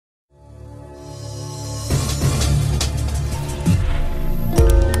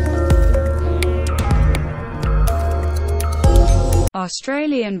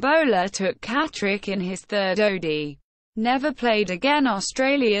Australian bowler took hat-trick in his third ODI. Never played again.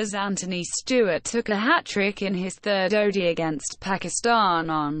 Australia's Anthony Stuart took a hat-trick in his third ODI against Pakistan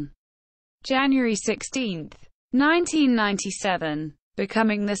on January 16, 1997,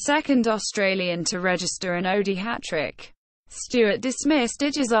 becoming the second Australian to register an ODI hat-trick. Stuart dismissed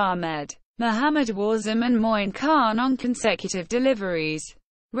Ijaz Ahmed, Mohammad, Wasim and Moin on consecutive deliveries,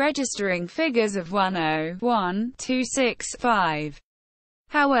 registering figures of 1-0, 1-2-6-5.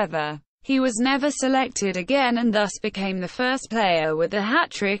 However, he was never selected again and thus became the first player with a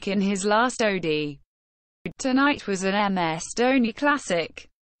hat-trick in his last ODI. Tonight was an MS Dhoni classic.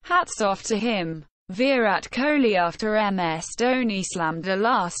 Hats off to him. Virat Kohli. After MS Dhoni slammed a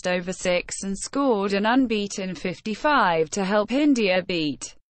last over 6 and scored an unbeaten 55 to help India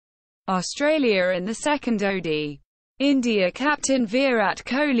beat Australia in the second ODI. India captain Virat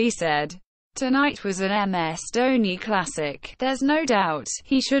Kohli said, "Tonight was an MS Dhoni classic. There's no doubt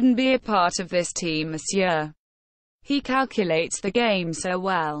he shouldn't be a part of this team this year. He calculates the game so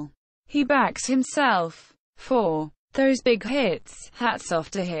well. He backs himself for those big hits. Hats off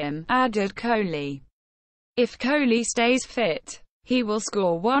to him," added Kohli. If Kohli stays fit, he will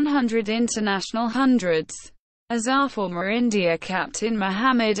score 100 international hundreds. As our former India captain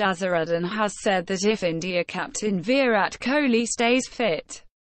Mohammad has said that if India captain Virat Kohli stays fit,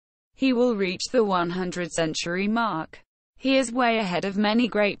 he will reach the 100-century mark. He is way ahead of many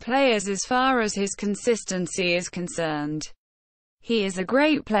great players as far as his consistency is concerned. He is a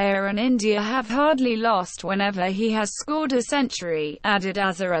great player and India have hardly lost whenever he has scored a century, added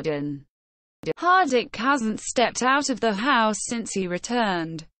Azharuddin. Hardik hasn't stepped out of the house since he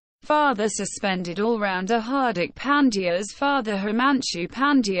returned. Father suspended all-rounder Hardik Pandya's father Himanshu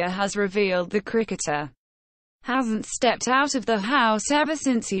Pandya has revealed the cricketer hasn't stepped out of the house ever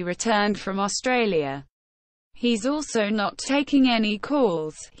since he returned from Australia. He's also not taking any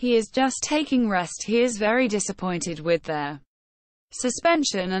calls, he is just taking rest. He is very disappointed with their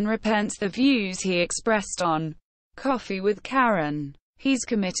suspension and repents the views he expressed on Coffee with Karen. He's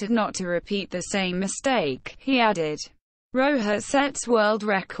committed not to repeat the same mistake, he added. Rohit sets world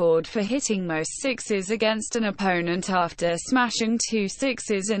record for hitting most sixes against an opponent after smashing 2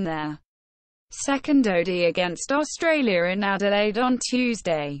 sixes in their second ODI against Australia in Adelaide on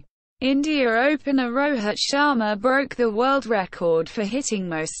Tuesday. India opener Rohit Sharma broke the world record for hitting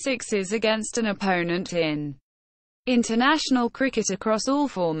most sixes against an opponent in international cricket across all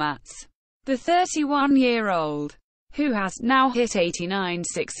formats. The 31-year-old, who has now hit 89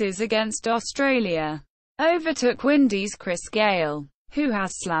 sixes against Australia, overtook Windies' Chris Gayle, who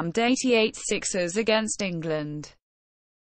has slammed 88 sixes against England.